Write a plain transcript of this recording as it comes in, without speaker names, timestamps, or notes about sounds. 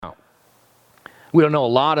We don't know a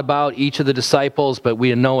lot about each of the disciples, but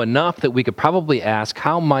we know enough that we could probably ask,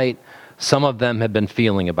 how might some of them have been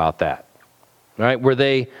feeling about that? Right? Were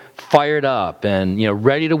they fired up and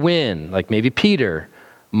ready to win, like maybe Peter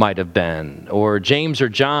might have been, or James or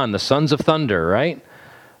John, the sons of thunder, right?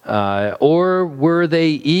 Or were they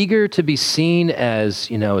eager to be seen as,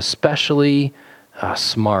 especially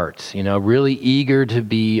smart, really eager to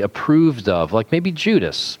be approved of, like maybe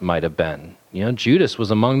Judas might have been. Judas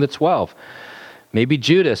was among the 12. Maybe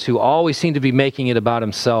Judas, who always seemed to be making it about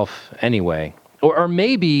himself anyway. Or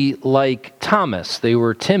maybe like Thomas, they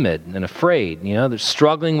were timid and afraid. They're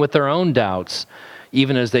struggling with their own doubts,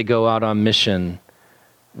 even as they go out on mission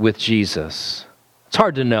with Jesus. It's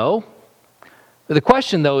hard to know. The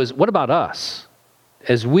question, though, is what about us?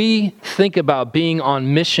 As we think about being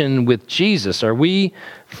on mission with Jesus, are we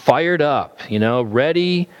fired up,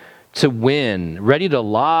 ready to win, ready to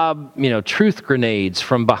lob, truth grenades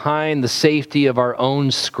from behind the safety of our own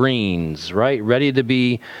screens, right? Ready to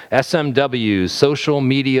be SMWs, social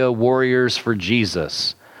media warriors for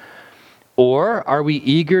Jesus? Or are we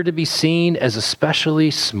eager to be seen as especially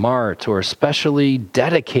smart or especially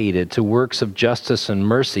dedicated to works of justice and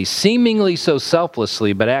mercy, seemingly so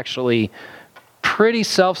selflessly, but actually pretty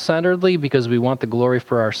self-centeredly because we want the glory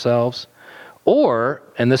for ourselves? Or,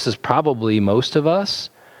 and this is probably most of us,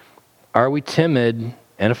 are we timid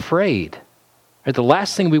and afraid? Right? The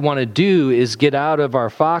last thing we want to do is get out of our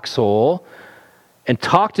foxhole and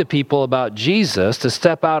talk to people about Jesus, to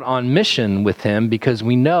step out on mission with him, because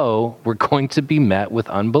we know we're going to be met with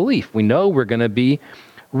unbelief. We know we're going to be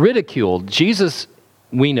ridiculed. Jesus,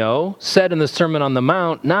 we know, said in the Sermon on the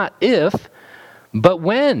Mount, not if, but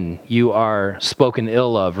when you are spoken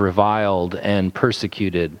ill of, reviled, and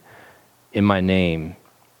persecuted in my name,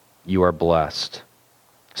 you are blessed.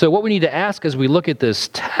 So what we need to ask as we look at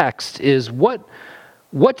this text is what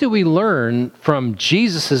do we learn from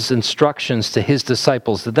Jesus' instructions to his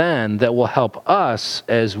disciples then that will help us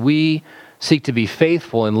as we seek to be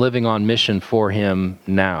faithful in living on mission for him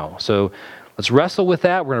now? So let's wrestle with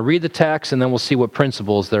that. We're going to read the text and then we'll see what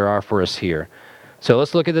principles there are for us here. So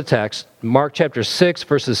let's look at the text. Mark chapter 6,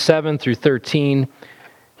 verses 7 through 13.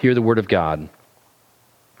 Hear the word of God.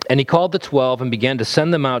 And he called the 12 and began to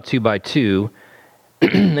send them out 2 by 2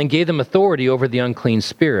 and gave them authority over the unclean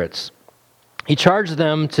spirits. He charged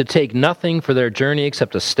them to take nothing for their journey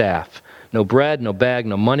except a staff, no bread, no bag,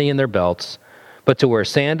 no money in their belts, but to wear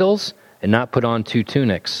sandals and not put on 2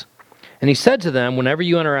 tunics. And he said to them, whenever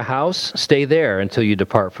you enter a house, stay there until you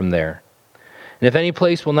depart from there. And if any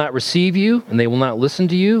place will not receive you, and they will not listen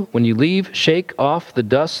to you, when you leave, shake off the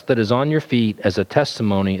dust that is on your feet as a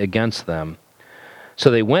testimony against them. So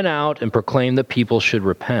they went out and proclaimed that people should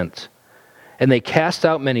repent. And they cast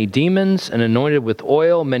out many demons and anointed with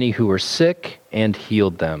oil many who were sick and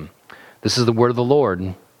healed them. This is the word of the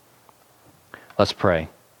Lord. Let's pray.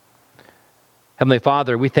 Heavenly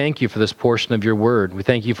Father, we thank you for this portion of your word. We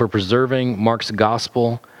thank you for preserving Mark's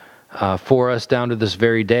gospel for us down to this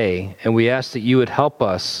very day. And we ask that you would help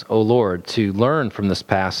us, O Lord, to learn from this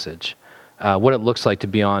passage what it looks like to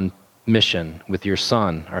be on mission with your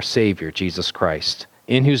Son, our Savior, Jesus Christ,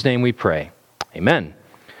 in whose name we pray. Amen.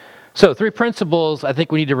 So 3 principles I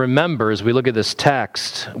think we need to remember as we look at this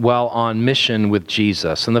text while on mission with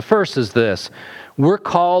Jesus. And the first is this: we're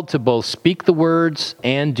called to both speak the words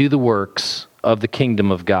and do the works of the kingdom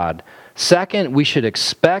of God. Second, we should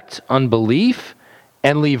expect unbelief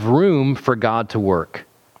and leave room for God to work.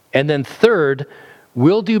 And then third,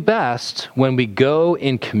 we'll do best when we go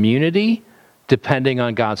in community, depending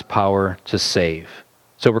on God's power to save.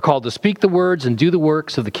 So we're called to speak the words and do the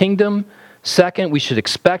works of the kingdom. Second, we should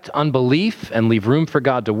expect unbelief and leave room for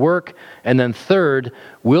God to work. And then third,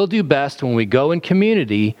 we'll do best when we go in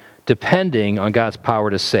community, depending on God's power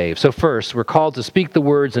to save. So first, we're called to speak the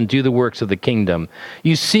words and do the works of the kingdom.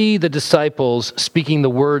 You see the disciples speaking the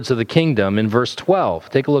words of the kingdom in verse 12.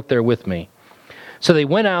 Take a look there with me. So they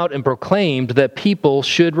went out and proclaimed that people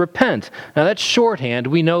should repent. Now that's shorthand.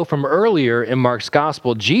 We know from earlier in Mark's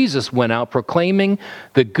gospel, Jesus went out proclaiming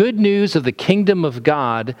the good news of the kingdom of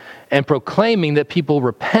God and proclaiming that people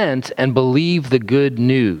repent and believe the good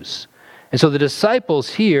news. And so the disciples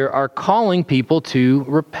here are calling people to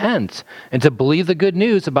repent and to believe the good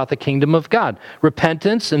news about the kingdom of God.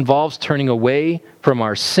 Repentance involves turning away from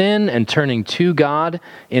our sin and turning to God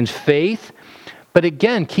in faith. But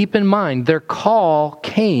again, keep in mind, their call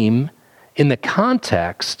came in the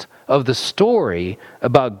context of the story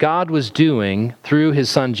about God was doing through his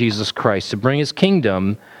Son Jesus Christ to bring his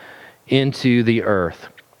kingdom into the earth.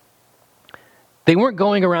 They weren't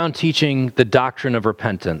going around teaching the doctrine of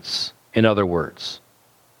repentance, in other words.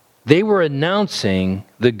 They were announcing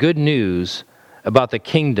the good news about the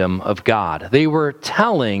kingdom of God. They were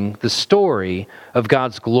telling the story of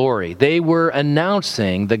God's glory. They were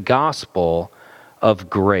announcing the gospel of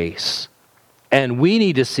grace. And we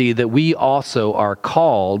need to see that we also are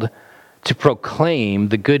called to proclaim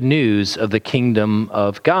the good news of the kingdom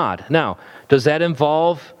of God. Now, does that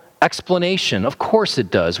involve explanation? Of course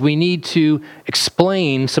it does. We need to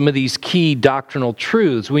explain some of these key doctrinal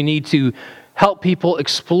truths. We need to help people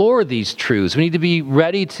explore these truths. We need to be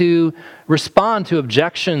ready to respond to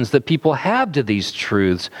objections that people have to these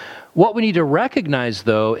truths. What we need to recognize,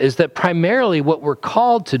 though, is that primarily what we're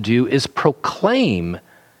called to do is proclaim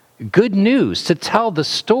good news, to tell the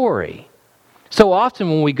story. So often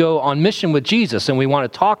when we go on mission with Jesus and we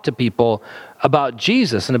want to talk to people about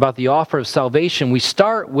Jesus and about the offer of salvation, we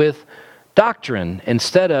start with doctrine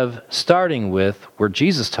instead of starting with where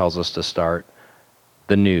Jesus tells us to start,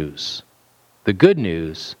 the news. The good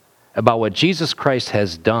news about what Jesus Christ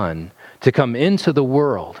has done to come into the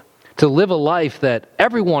world, to live a life that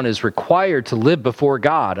everyone is required to live before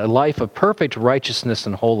God, a life of perfect righteousness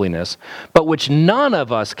and holiness, but which none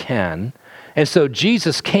of us can. And so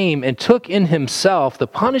Jesus came and took in himself the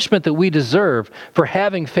punishment that we deserve for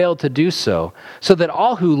having failed to do so that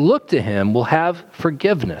all who look to him will have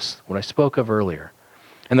forgiveness, what I spoke of earlier,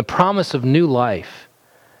 and the promise of new life,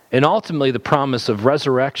 and ultimately the promise of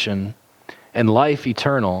resurrection and life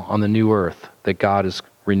eternal on the new earth that God is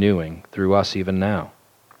renewing through us even now.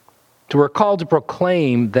 So we're called to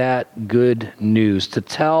proclaim that good news, to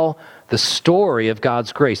tell the story of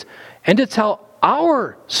God's grace, and to tell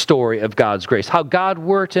our story of God's grace, how God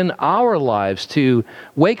worked in our lives to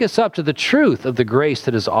wake us up to the truth of the grace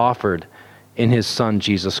that is offered in his Son,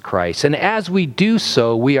 Jesus Christ. And as we do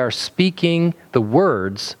so, we are speaking the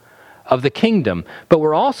words of the kingdom, but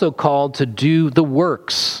we're also called to do the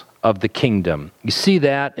works of the kingdom. You see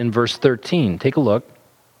that in verse 13. Take a look.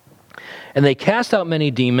 And they cast out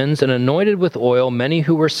many demons and anointed with oil many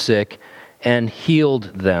who were sick and healed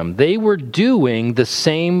them. They were doing the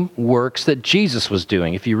same works that Jesus was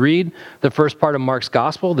doing. If you read the first part of Mark's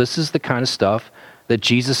gospel, this is the kind of stuff that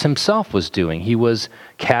Jesus himself was doing. He was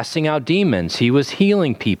casting out demons. He was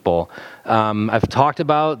healing people. I've talked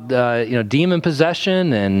about demon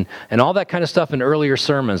possession and all that kind of stuff in earlier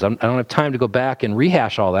sermons. I don't have time to go back and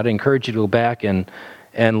rehash all that. I encourage you to go back and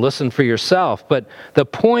listen for yourself. But the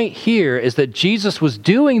point here is that Jesus was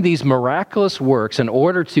doing these miraculous works in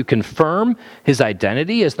order to confirm his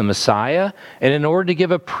identity as the Messiah and in order to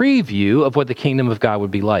give a preview of what the kingdom of God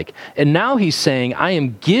would be like. And now he's saying, I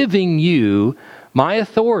am giving you my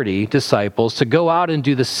authority, disciples, to go out and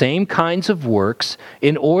do the same kinds of works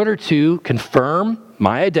in order to confirm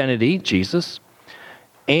my identity, Jesus,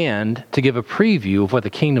 and to give a preview of what the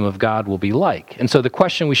kingdom of God will be like. And so the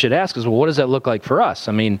question we should ask is, well, what does that look like for us?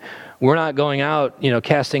 I mean, we're not going out,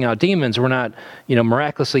 casting out demons. We're not,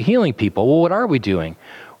 miraculously healing people. Well, what are we doing?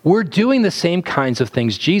 We're doing the same kinds of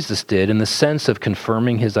things Jesus did in the sense of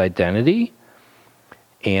confirming his identity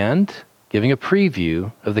and giving a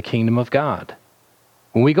preview of the kingdom of God.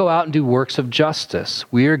 When we go out and do works of justice,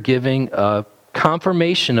 we are giving a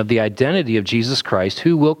confirmation of the identity of Jesus Christ,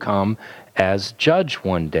 who will come as judge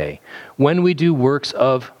one day. When we do works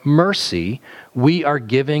of mercy, we are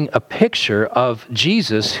giving a picture of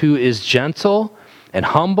Jesus, who is gentle and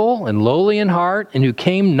humble and lowly in heart, and who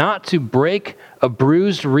came not to break a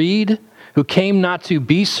bruised reed, who came not to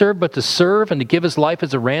be served, but to serve and to give his life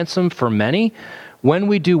as a ransom for many. When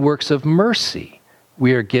we do works of mercy,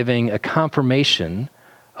 we are giving a confirmation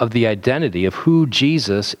of the identity of who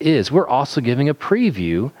Jesus is. We're also giving a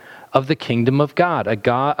preview of the kingdom of God,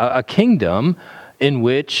 a kingdom in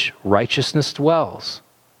which righteousness dwells,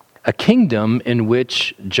 a kingdom in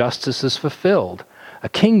which justice is fulfilled, a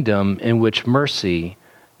kingdom in which mercy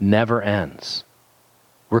never ends.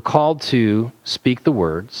 We're called to speak the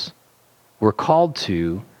words. We're called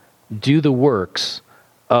to do the works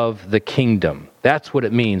of the kingdom. That's what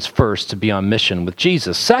it means, first, to be on mission with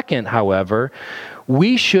Jesus. Second, however,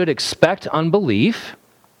 we should expect unbelief,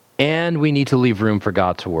 and we need to leave room for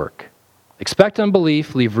God to work. Expect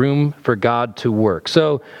unbelief, leave room for God to work.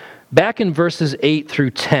 So back in verses 8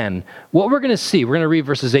 through 10, what we're going to see, we're going to read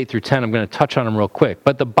verses 8 through 10. I'm going to touch on them real quick.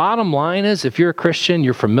 But the bottom line is, if you're a Christian,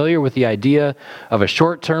 you're familiar with the idea of a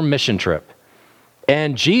short-term mission trip.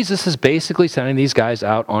 And Jesus is basically sending these guys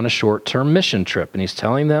out on a short-term mission trip, and he's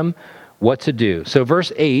telling them what to do. So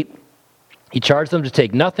verse 8, he charged them to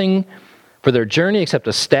take nothing for their journey except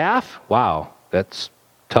a staff. Wow, that's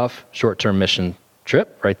tough short-term mission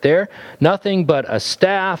trip right there. Nothing but a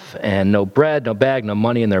staff and no bread, no bag, no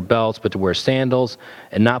money in their belts, but to wear sandals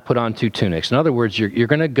and not put on 2 tunics. In other words, you're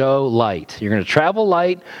going to go light. You're going to travel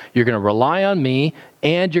light. You're going to rely on me,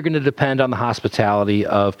 and you're going to depend on the hospitality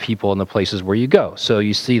of people in the places where you go. So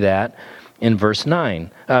you see that in verse 10.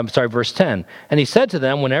 And he said to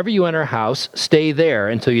them, whenever you enter a house, stay there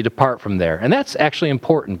until you depart from there. And that's actually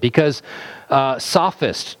important because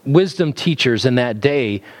sophists, wisdom teachers in that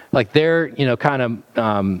day, like their kind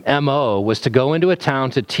of MO was to go into a town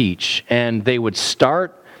to teach. And they would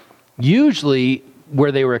start usually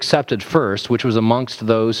where they were accepted first, which was amongst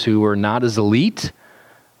those who were not as elite,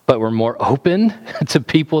 but were more open to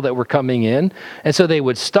people that were coming in. And so they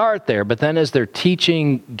would start there, but then as their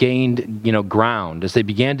teaching gained, ground, as they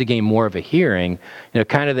began to gain more of a hearing,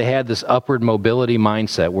 kind of they had this upward mobility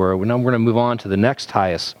mindset where now we're going to move on to the next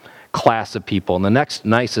highest class of people and the next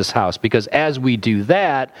nicest house, because as we do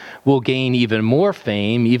that, we'll gain even more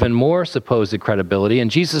fame, even more supposed credibility.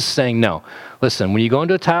 And Jesus is saying, no, listen, when you go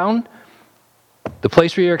into a town, the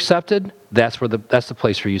place where you're accepted, that's the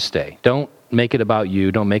place where you stay. Don't make it about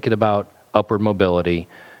you. Don't make it about upward mobility.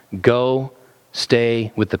 Go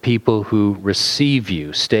stay with the people who receive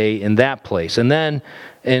you. Stay in that place. And then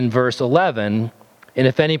in verse 11, and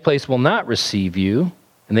if any place will not receive you,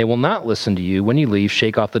 and they will not listen to you, when you leave,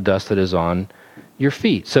 shake off the dust that is on your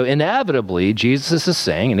feet. So inevitably, Jesus is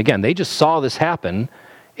saying, and again, they just saw this happen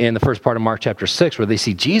in the first part of Mark chapter 6, where they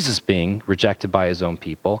see Jesus being rejected by his own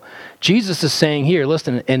people. Jesus is saying here,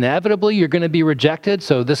 listen, inevitably you're going to be rejected,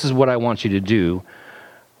 so this is what I want you to do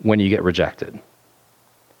when you get rejected.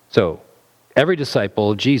 So every disciple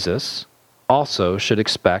of Jesus also should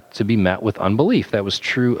expect to be met with unbelief. That was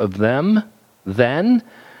true of them then,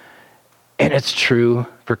 and it's true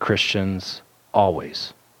for Christians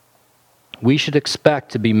always. We should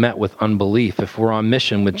expect to be met with unbelief if we're on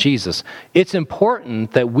mission with Jesus. It's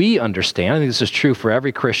important that we understand, I think this is true for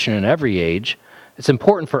every Christian in every age, it's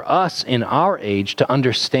important for us in our age to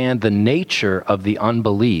understand the nature of the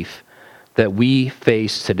unbelief that we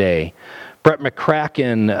face today. Brett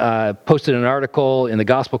McCracken posted an article in the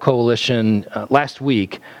Gospel Coalition last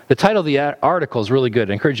week. The title of the article is really good.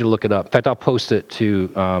 I encourage you to look it up. In fact, I'll post it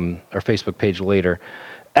to our Facebook page later.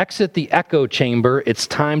 Exit the echo chamber, it's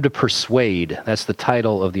time to persuade. That's the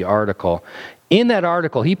title of the article. In that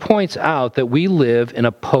article, he points out that we live in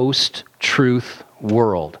a post-truth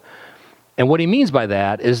world. And what he means by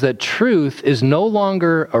that is that truth is no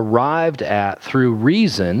longer arrived at through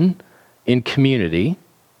reason in community.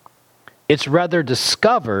 It's rather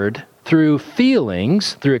discovered through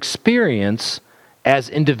feelings, through experience as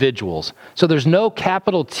individuals. So there's no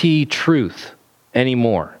capital T truth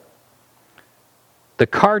anymore. The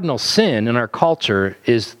cardinal sin in our culture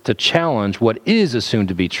is to challenge what is assumed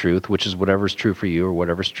to be truth, which is whatever's true for you or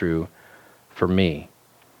whatever's true for me.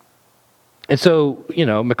 And so,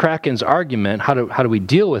 McCracken's argument, how do we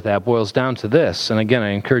deal with that, boils down to this. And again, I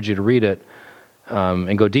encourage you to read it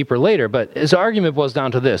and go deeper later. But his argument boils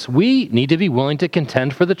down to this. We need to be willing to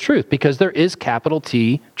contend for the truth because there is capital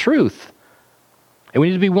T truth. And we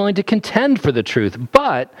need to be willing to contend for the truth,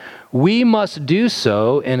 but we must do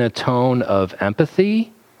so in a tone of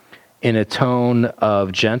empathy, in a tone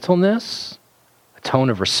of gentleness, a tone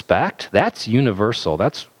of respect. That's universal.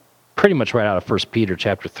 That's pretty much right out of 1 Peter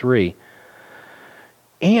chapter 3.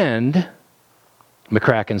 And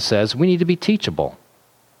McCracken says we need to be teachable.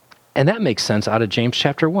 And that makes sense out of James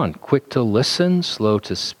chapter 1. Quick to listen, slow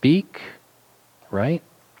to speak, right?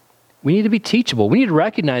 We need to be teachable. We need to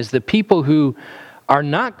recognize that people who are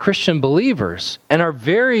not Christian believers and are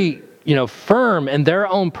very, firm in their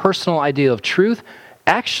own personal idea of truth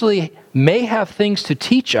actually may have things to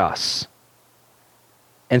teach us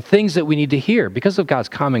and things that we need to hear. Because of God's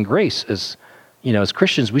common grace, as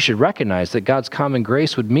Christians, we should recognize that God's common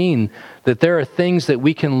grace would mean that there are things that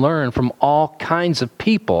we can learn from all kinds of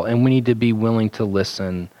people, and we need to be willing to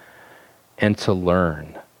listen and to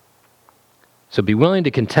learn. So be willing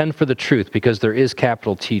to contend for the truth because there is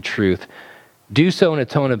capital T truth. Do so in a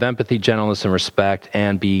tone of empathy, gentleness, and respect,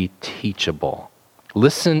 and be teachable.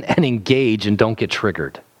 Listen and engage and don't get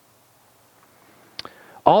triggered.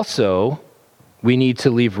 Also, we need to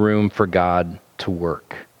leave room for God to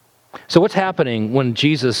work. So what's happening when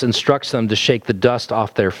Jesus instructs them to shake the dust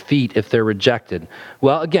off their feet if they're rejected?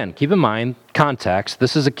 Well, again, keep in mind, context,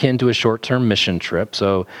 this is akin to a short-term mission trip.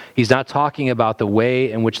 So he's not talking about the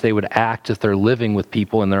way in which they would act if they're living with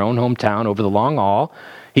people in their own hometown over the long haul.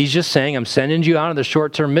 He's just saying, I'm sending you out on the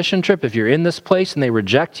short-term mission trip. If you're in this place and they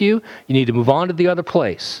reject you, you need to move on to the other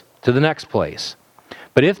place, to the next place.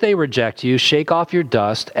 But if they reject you, shake off your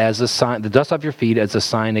dust as a sign, the dust off your feet as a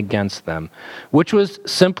sign against them, which was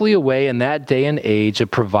simply a way in that day and age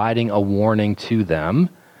of providing a warning to them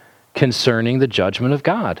concerning the judgment of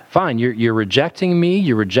God. Fine, you're rejecting me,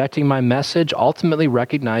 you're rejecting my message. Ultimately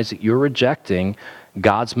recognize that you're rejecting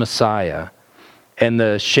God's Messiah. And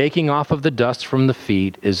the shaking off of the dust from the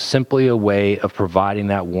feet is simply a way of providing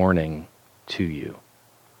that warning to you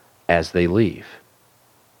as they leave.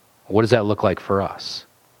 What does that look like for us?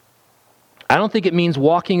 I don't think it means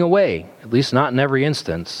walking away, at least not in every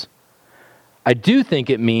instance. I do think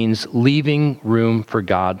it means leaving room for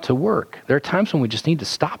God to work. There are times when we just need to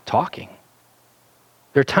stop talking.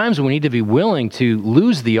 There are times when we need to be willing to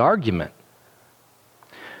lose the argument.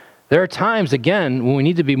 There are times, again, when we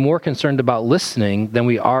need to be more concerned about listening than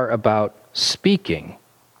we are about speaking.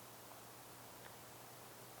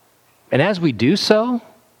 And as we do so,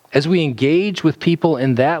 as we engage with people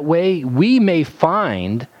in that way, we may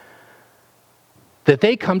find that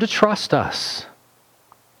they come to trust us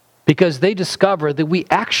because they discover that we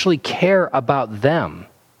actually care about them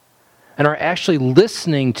and are actually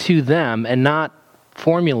listening to them and not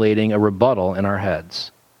formulating a rebuttal in our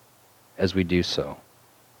heads as we do so.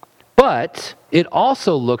 But it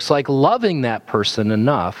also looks like loving that person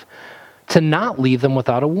enough to not leave them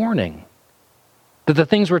without a warning. That the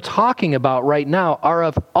things we're talking about right now are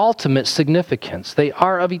of ultimate significance. They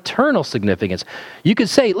are of eternal significance. You could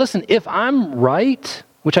say, listen, if I'm right,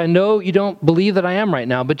 which I know you don't believe that I am right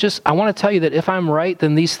now, but just I want to tell you that if I'm right,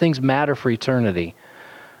 then these things matter for eternity.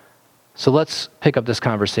 So let's pick up this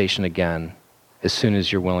conversation again as soon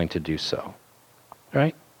as you're willing to do so.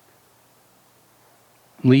 Right?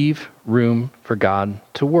 Leave room for God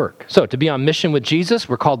to work. So to be on mission with Jesus,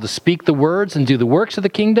 we're called to speak the words and do the works of the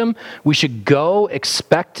kingdom. We should go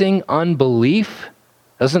expecting unbelief.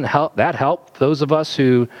 Doesn't that help those of us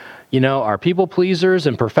who, are people pleasers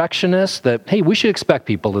and perfectionists that, hey, we should expect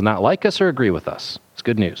people to not like us or agree with us. It's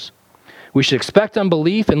good news. We should expect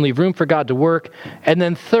unbelief and leave room for God to work. And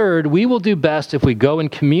then third, we will do best if we go in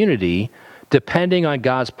community depending on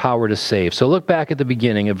God's power to save. So look back at the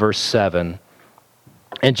beginning of verse 7.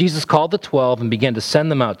 And Jesus called the 12 and began to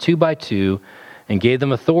send them out 2 by 2 and gave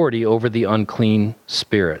them authority over the unclean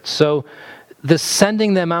spirits. So the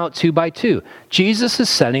sending them out 2 by 2, Jesus is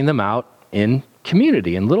sending them out in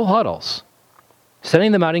community, in little huddles.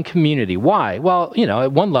 Sending them out in community. Why? Well,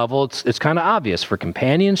 at one level, it's kind of obvious for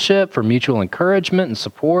companionship, for mutual encouragement and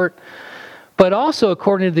support. But also,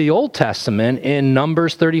 according to the Old Testament, in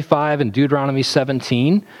Numbers 35 and Deuteronomy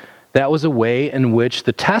 17, that was a way in which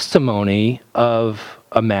the testimony of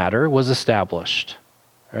a matter was established,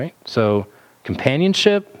 right? So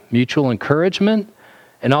companionship, mutual encouragement,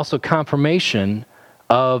 and also confirmation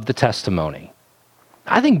of the testimony.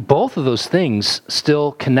 I think both of those things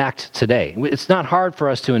still connect today. It's not hard for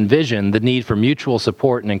us to envision the need for mutual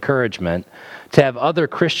support and encouragement, to have other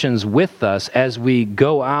Christians with us as we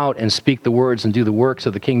go out and speak the words and do the works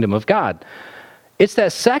of the kingdom of God. It's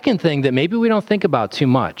that second thing that maybe we don't think about too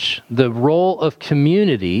much, the role of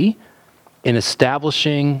community in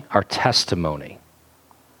establishing our testimony.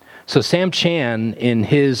 So Sam Chan, in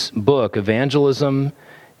his book, Evangelism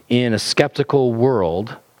in a Skeptical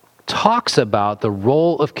World, talks about the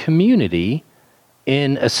role of community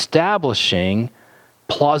in establishing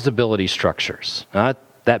plausibility structures.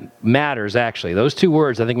 That matters, actually. Those two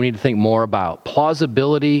words I think we need to think more about.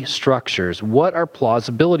 Plausibility structures. What are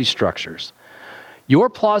plausibility structures? Your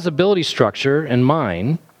plausibility structure and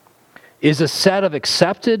mine is a set of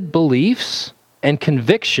accepted beliefs and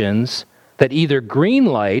convictions that either green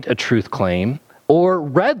light a truth claim or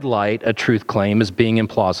red light a truth claim as being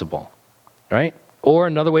implausible, right? Or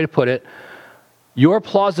another way to put it, your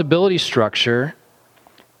plausibility structure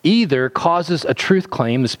either causes a truth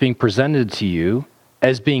claim that's being presented to you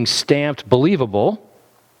as being stamped believable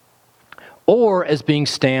or as being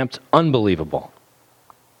stamped unbelievable.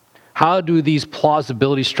 How do these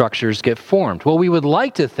plausibility structures get formed? Well, we would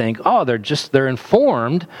like to think, they're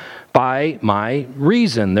informed by my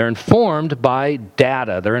reason. They're informed by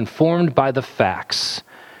data. They're informed by the facts.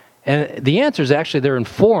 And the answer is actually they're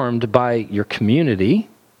informed by your community.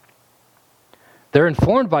 They're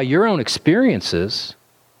informed by your own experiences.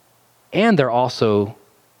 And they're also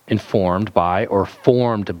informed by or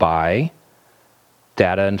formed by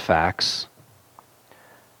data and facts.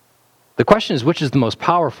 The question is, which is the most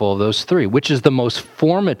powerful of those three? Which is the most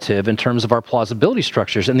formative in terms of our plausibility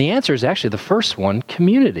structures? And the answer is actually the first one,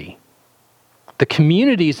 community. The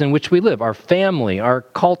communities in which we live, our family, our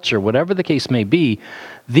culture, whatever the case may be,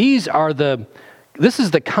 this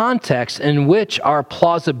is the context in which our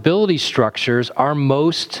plausibility structures are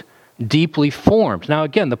most deeply formed. Now,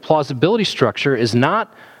 again, the plausibility structure is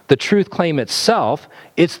not the truth claim itself,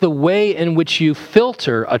 it's the way in which you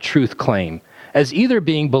filter a truth claim as either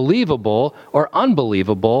being believable or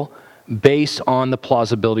unbelievable based on the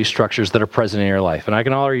plausibility structures that are present in your life. And I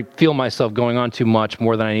can already feel myself going on too much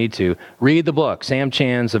more than I need to. Read the book, Sam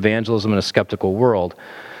Chan's Evangelism in a Skeptical World.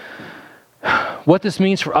 What this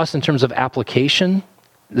means for us in terms of application,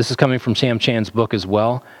 this is coming from Sam Chan's book as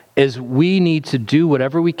well, is we need to do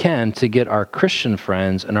whatever we can to get our Christian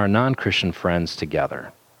friends and our non-Christian friends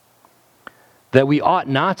together. That we ought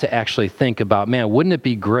not to actually think about, man, wouldn't it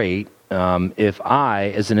be great if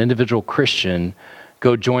I, as an individual Christian,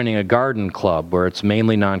 go joining a garden club where it's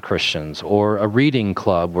mainly non-Christians, or a reading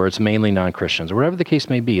club where it's mainly non-Christians, or whatever the case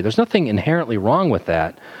may be. There's nothing inherently wrong with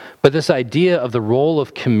that. But this idea of the role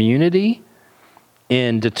of community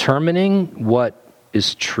in determining what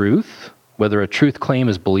is truth, whether a truth claim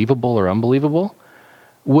is believable or unbelievable,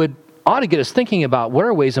 ought to get us thinking about what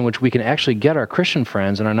are ways in which we can actually get our Christian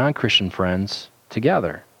friends and our non-Christian friends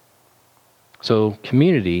together. So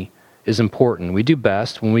community is important. We do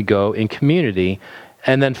best when we go in community.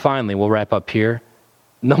 And then finally, we'll wrap up here.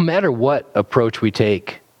 No matter what approach we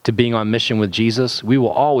take to being on mission with Jesus, we will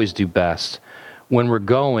always do best when we're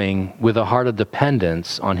going with a heart of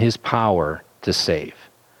dependence on his power to save.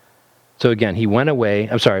 So again, he went away,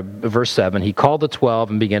 verse 7, he called the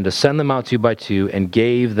 12 and began to send them out 2 by 2 and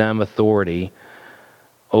gave them authority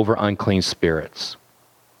over unclean spirits.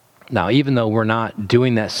 Now, even though we're not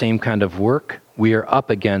doing that same kind of work, we are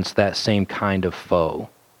up against that same kind of foe.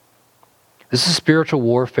 This is spiritual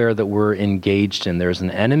warfare that we're engaged in. There's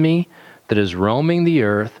an enemy that is roaming the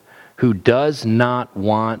earth who does not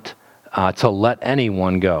want to let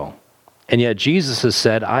anyone go. And yet Jesus has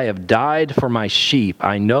said, I have died for my sheep.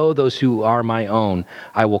 I know those who are my own.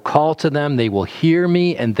 I will call to them, they will hear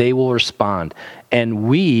me, and they will respond. And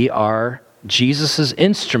we are Jesus'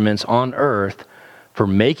 instruments on earth for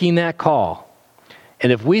making that call.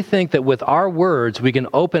 And if we think that with our words we can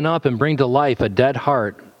open up and bring to life a dead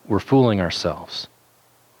heart, we're fooling ourselves.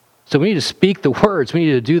 So we need to speak the words, we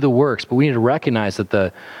need to do the works, but we need to recognize that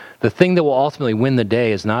the thing that will ultimately win the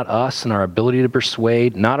day is not us and our ability to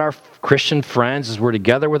persuade, not our Christian friends as we're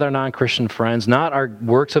together with our non-Christian friends, not our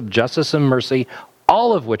works of justice and mercy,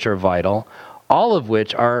 all of which are vital, all of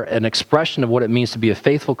which are an expression of what it means to be a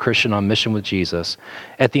faithful Christian on mission with Jesus.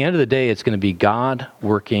 At the end of the day, it's going to be God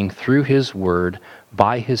working through his word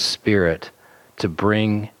by his Spirit to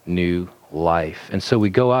bring new life. And so we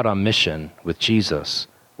go out on mission with Jesus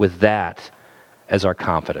with that as our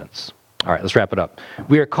confidence. All right, let's wrap it up.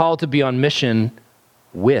 We are called to be on mission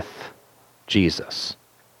with Jesus.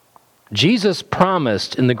 Jesus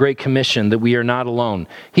promised in the Great Commission that we are not alone.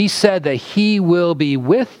 He said that he will be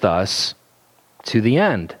with us to the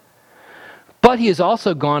end. But he has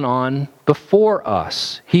also gone on before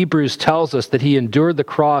us. Hebrews tells us that he endured the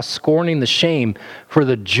cross, scorning the shame for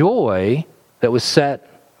the joy that was set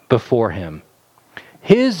before him.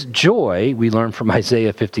 His joy, we learn from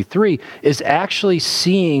Isaiah 53, is actually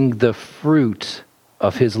seeing the fruit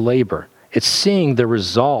of his labor. It's seeing the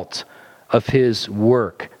result of his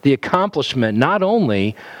work, the accomplishment not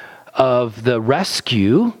only of the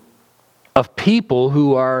rescue of people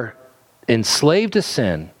who are enslaved to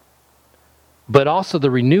sin, but also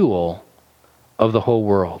the renewal of the whole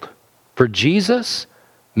world. For Jesus,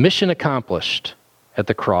 mission accomplished at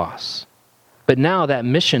the cross. But now that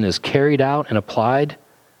mission is carried out and applied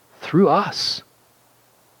through us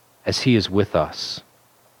as he is with us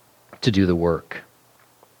to do the work.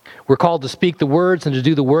 We're called to speak the words and to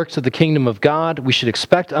do the works of the kingdom of God. We should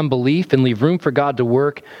expect unbelief and leave room for God to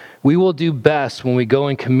work. We will do best when we go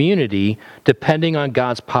in community, depending on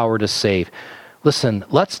God's power to save. Listen,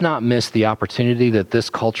 let's not miss the opportunity that this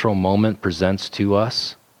cultural moment presents to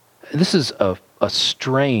us. This is a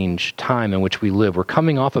strange time in which we live. We're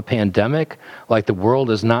coming off a pandemic like the world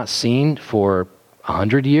has not seen for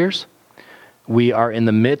 100 years. We are in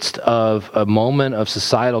the midst of a moment of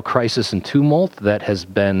societal crisis and tumult that has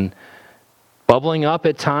been bubbling up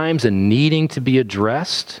at times and needing to be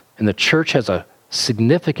addressed. And the church has a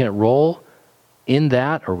significant role in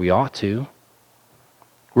that, or we ought to.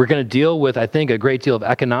 We're going to deal with, I think, a great deal of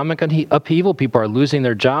economic upheaval. People are losing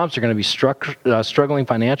their jobs. They're going to be struggling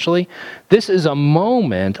financially. This is a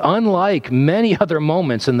moment, unlike many other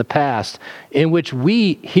moments in the past, in which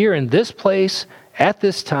we, here in this place, at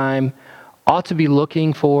this time, ought to be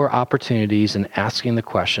looking for opportunities and asking the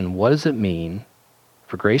question, what does it mean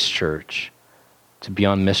for Grace Church to be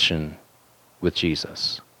on mission with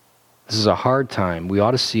Jesus? This is a hard time. We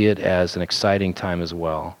ought to see it as an exciting time as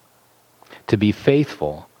well, to be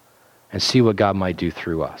faithful and see what God might do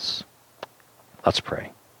through us. Let's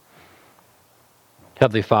pray.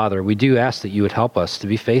 Heavenly Father, we do ask that you would help us to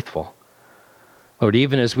be faithful. Lord,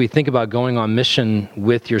 even as we think about going on mission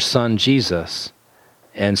with your Son, Jesus,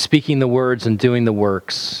 and speaking the words and doing the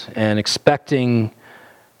works, and expecting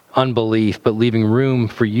unbelief, but leaving room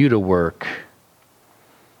for you to work.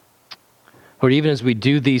 Lord, even as we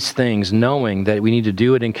do these things, knowing that we need to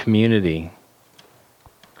do it in community,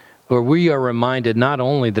 Lord, we are reminded not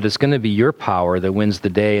only that it's going to be your power that wins the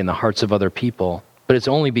day in the hearts of other people, but it's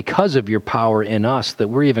only because of your power in us that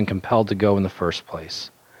we're even compelled to go in the first place.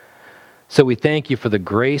 So we thank you for the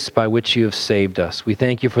grace by which you have saved us. We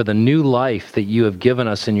thank you for the new life that you have given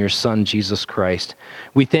us in your Son, Jesus Christ.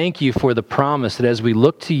 We thank you for the promise that as we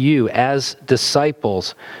look to you as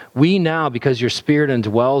disciples, we now, because your Spirit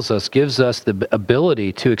indwells us, gives us the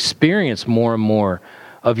ability to experience more and more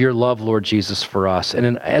of your love, Lord Jesus, for us.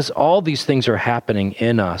 And as all these things are happening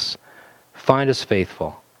in us, find us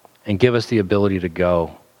faithful and give us the ability to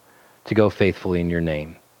go faithfully in your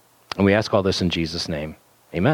name. And we ask all this in Jesus' name.